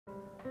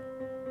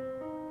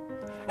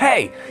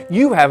Hey,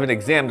 you have an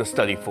exam to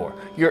study for.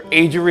 Your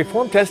Age of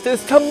Reform test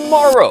is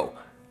tomorrow.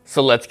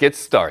 So let's get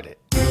started.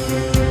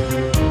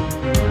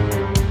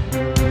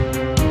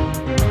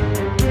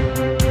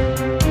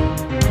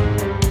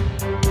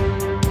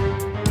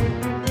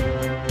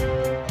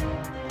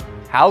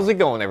 How's it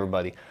going,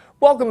 everybody?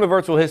 Welcome to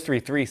Virtual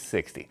History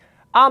 360.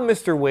 I'm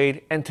Mr.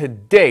 Wade, and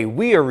today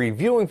we are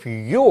reviewing for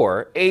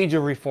your Age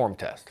of Reform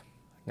test.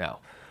 Now,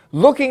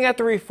 looking at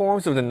the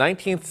reforms of the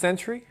 19th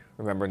century,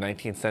 remember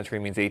 19th century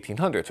means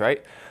 1800s,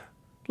 right?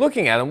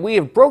 Looking at them, we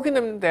have broken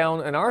them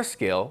down in our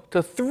scale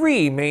to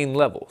three main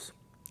levels.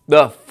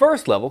 The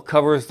first level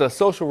covers the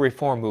social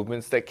reform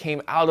movements that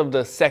came out of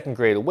the Second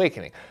Great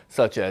Awakening,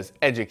 such as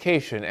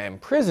education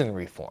and prison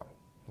reform,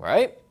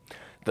 right?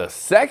 The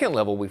second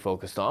level we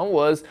focused on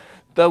was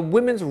the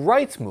women's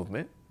rights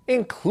movement,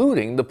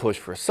 including the push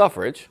for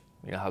suffrage,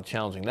 you know how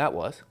challenging that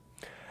was.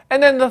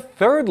 And then the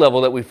third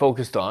level that we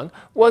focused on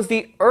was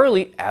the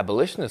early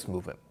abolitionist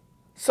movement.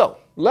 So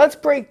let's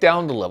break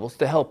down the levels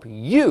to help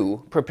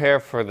you prepare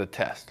for the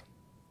test.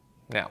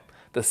 Now,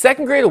 the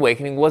Second Great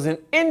Awakening was an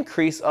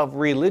increase of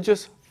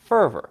religious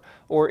fervor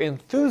or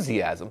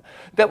enthusiasm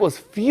that was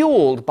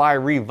fueled by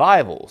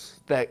revivals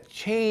that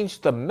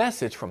changed the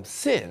message from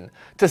sin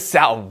to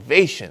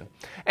salvation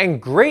and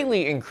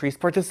greatly increased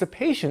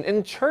participation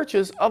in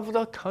churches of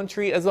the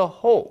country as a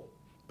whole.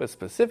 But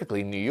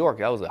specifically New York,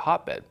 that was a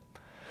hotbed.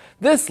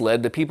 This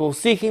led to people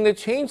seeking to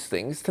change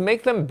things to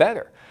make them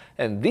better,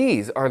 and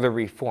these are the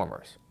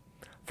reformers.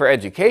 For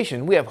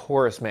education, we have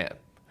Horace Mann.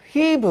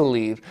 He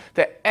believed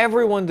that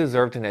everyone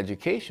deserved an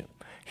education.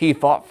 He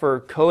fought for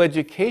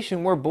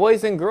coeducation where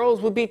boys and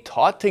girls would be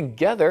taught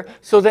together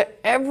so that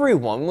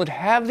everyone would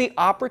have the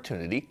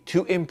opportunity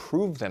to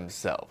improve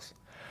themselves.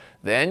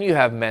 Then you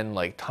have men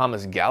like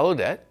Thomas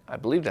Gallaudet, I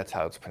believe that's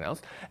how it's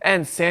pronounced,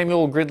 and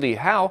Samuel Gridley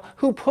Howe,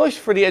 who pushed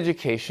for the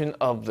education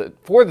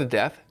for the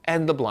deaf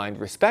and the blind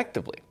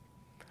respectively.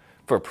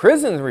 For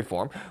prison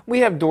reform, we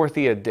have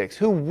Dorothea Dix,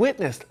 who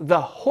witnessed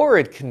the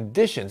horrid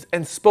conditions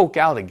and spoke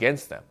out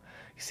against them.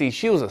 See,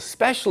 she was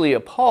especially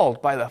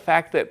appalled by the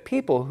fact that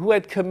people who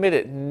had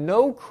committed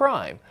no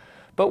crime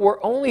but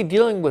were only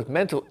dealing with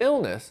mental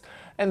illness,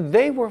 and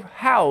they were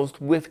housed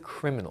with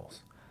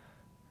criminals.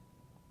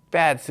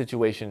 Bad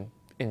situation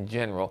in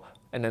general,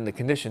 and then the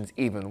conditions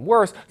even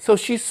worse, so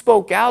she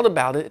spoke out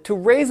about it to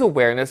raise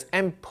awareness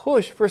and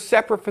push for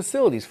separate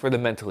facilities for the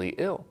mentally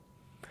ill.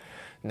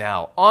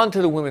 Now, on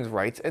to the women's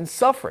rights and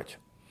suffrage.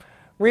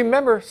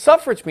 Remember,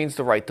 suffrage means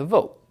the right to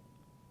vote.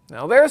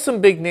 Now, there are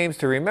some big names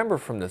to remember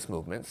from this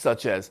movement,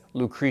 such as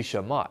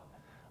Lucretia Mott,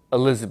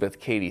 Elizabeth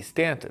Cady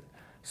Stanton,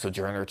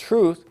 Sojourner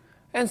Truth,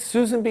 and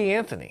Susan B.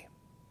 Anthony.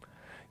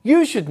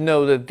 You should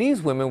know that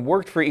these women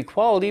worked for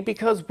equality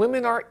because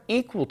women are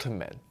equal to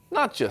men,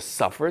 not just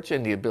suffrage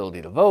and the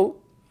ability to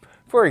vote.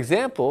 For an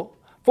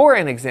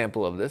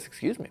example of this,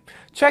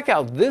 check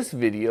out this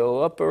video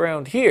up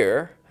around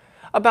here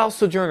about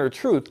Sojourner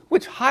Truth,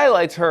 which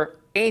highlights her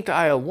 "Ain't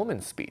I a Woman"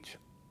 speech.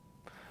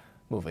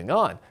 Moving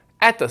on.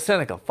 At the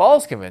Seneca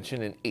Falls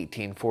Convention in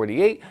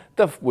 1848,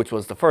 which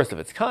was the first of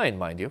its kind,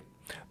 mind you,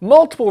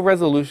 multiple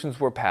resolutions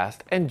were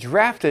passed and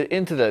drafted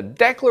into the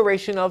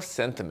Declaration of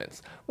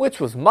Sentiments, which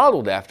was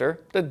modeled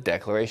after the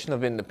Declaration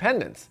of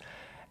Independence,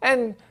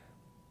 and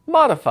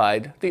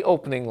modified the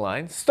opening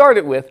line,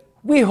 started with,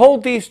 "We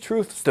hold these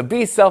truths to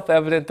be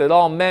self-evident that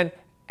all men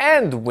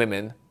and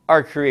women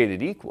are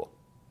created equal."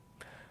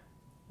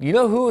 You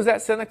know who was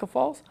at Seneca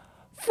Falls?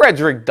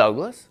 Frederick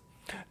Douglass.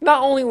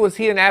 Not only was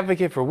he an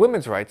advocate for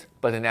women's rights,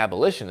 but an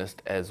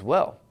abolitionist as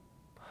well.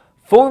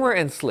 Former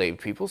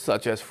enslaved people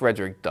such as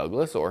Frederick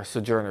Douglass or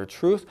Sojourner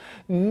Truth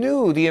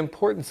knew the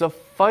importance of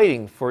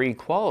fighting for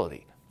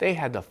equality. They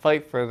had to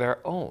fight for their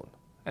own,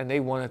 and they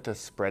wanted to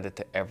spread it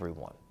to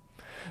everyone.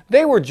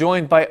 They were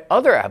joined by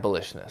other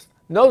abolitionists,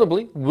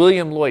 notably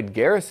William Lloyd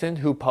Garrison,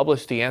 who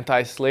published the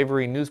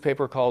anti-slavery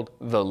newspaper called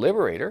The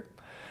Liberator,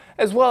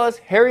 as well as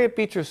Harriet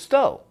Beecher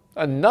Stowe,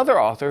 another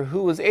author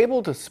who was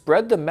able to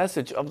spread the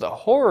message of the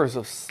horrors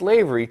of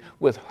slavery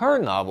with her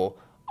novel,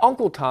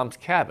 Uncle Tom's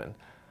Cabin,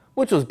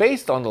 which was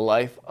based on the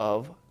life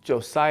of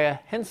Josiah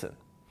Henson.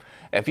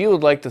 If you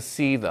would like to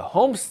see the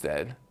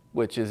homestead,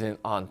 which is in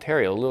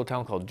Ontario, a little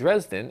town called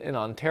Dresden in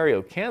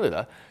Ontario,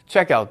 Canada,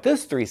 check out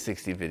this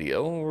 360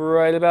 video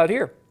right about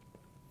here.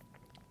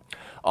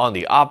 On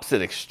the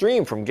opposite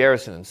extreme from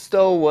Garrison and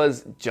Stowe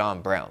was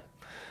John Brown.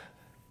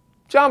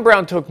 John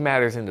Brown took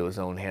matters into his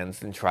own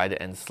hands and tried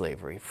to end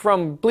slavery.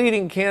 From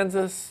Bleeding,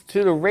 Kansas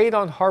to the raid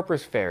on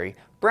Harper's Ferry,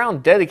 Brown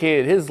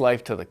dedicated his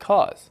life to the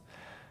cause.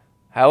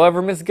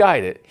 However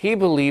misguided, he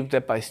believed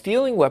that by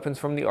stealing weapons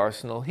from the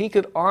arsenal, he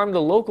could arm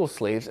the local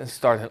slaves and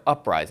start an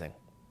uprising.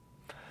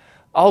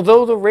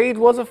 Although the raid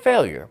was a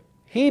failure,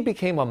 he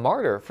became a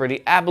martyr for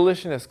the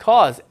abolitionist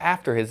cause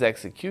after his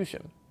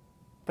execution.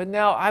 But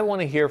now I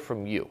want to hear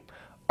from you.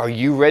 Are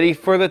you ready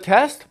for the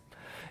test?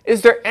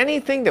 Is there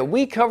anything that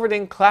we covered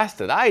in class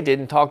that I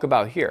didn't talk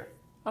about here?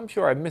 I'm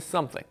sure I missed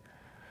something.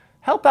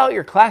 Help out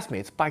your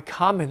classmates by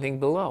commenting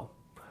below.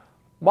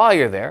 While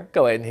you're there,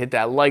 go ahead and hit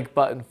that like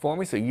button for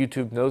me so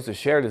YouTube knows to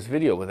share this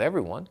video with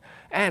everyone.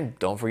 And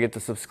don't forget to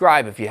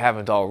subscribe if you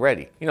haven't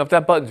already. If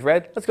that button's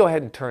red, let's go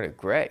ahead and turn it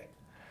gray.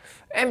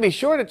 And be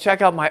sure to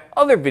check out my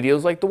other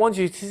videos like the ones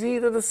you see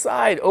to the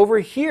side over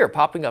here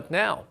popping up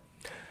now.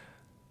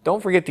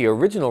 Don't forget the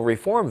original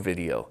Reform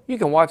video. You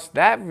can watch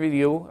that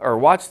video or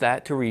watch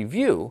that to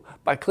review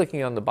by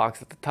clicking on the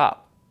box at the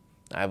top.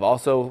 I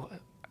also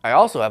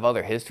have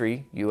other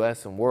history,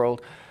 US and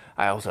world.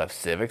 I also have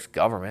civics,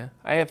 government.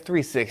 I have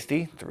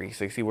 360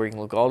 where you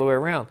can look all the way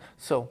around.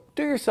 So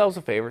do yourselves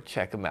a favor,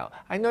 check them out.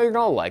 I know you're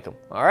going to like them,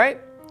 all right?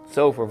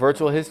 So for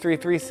Virtual History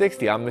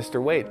 360, I'm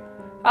Mr. Wade.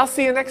 I'll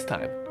see you next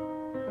time.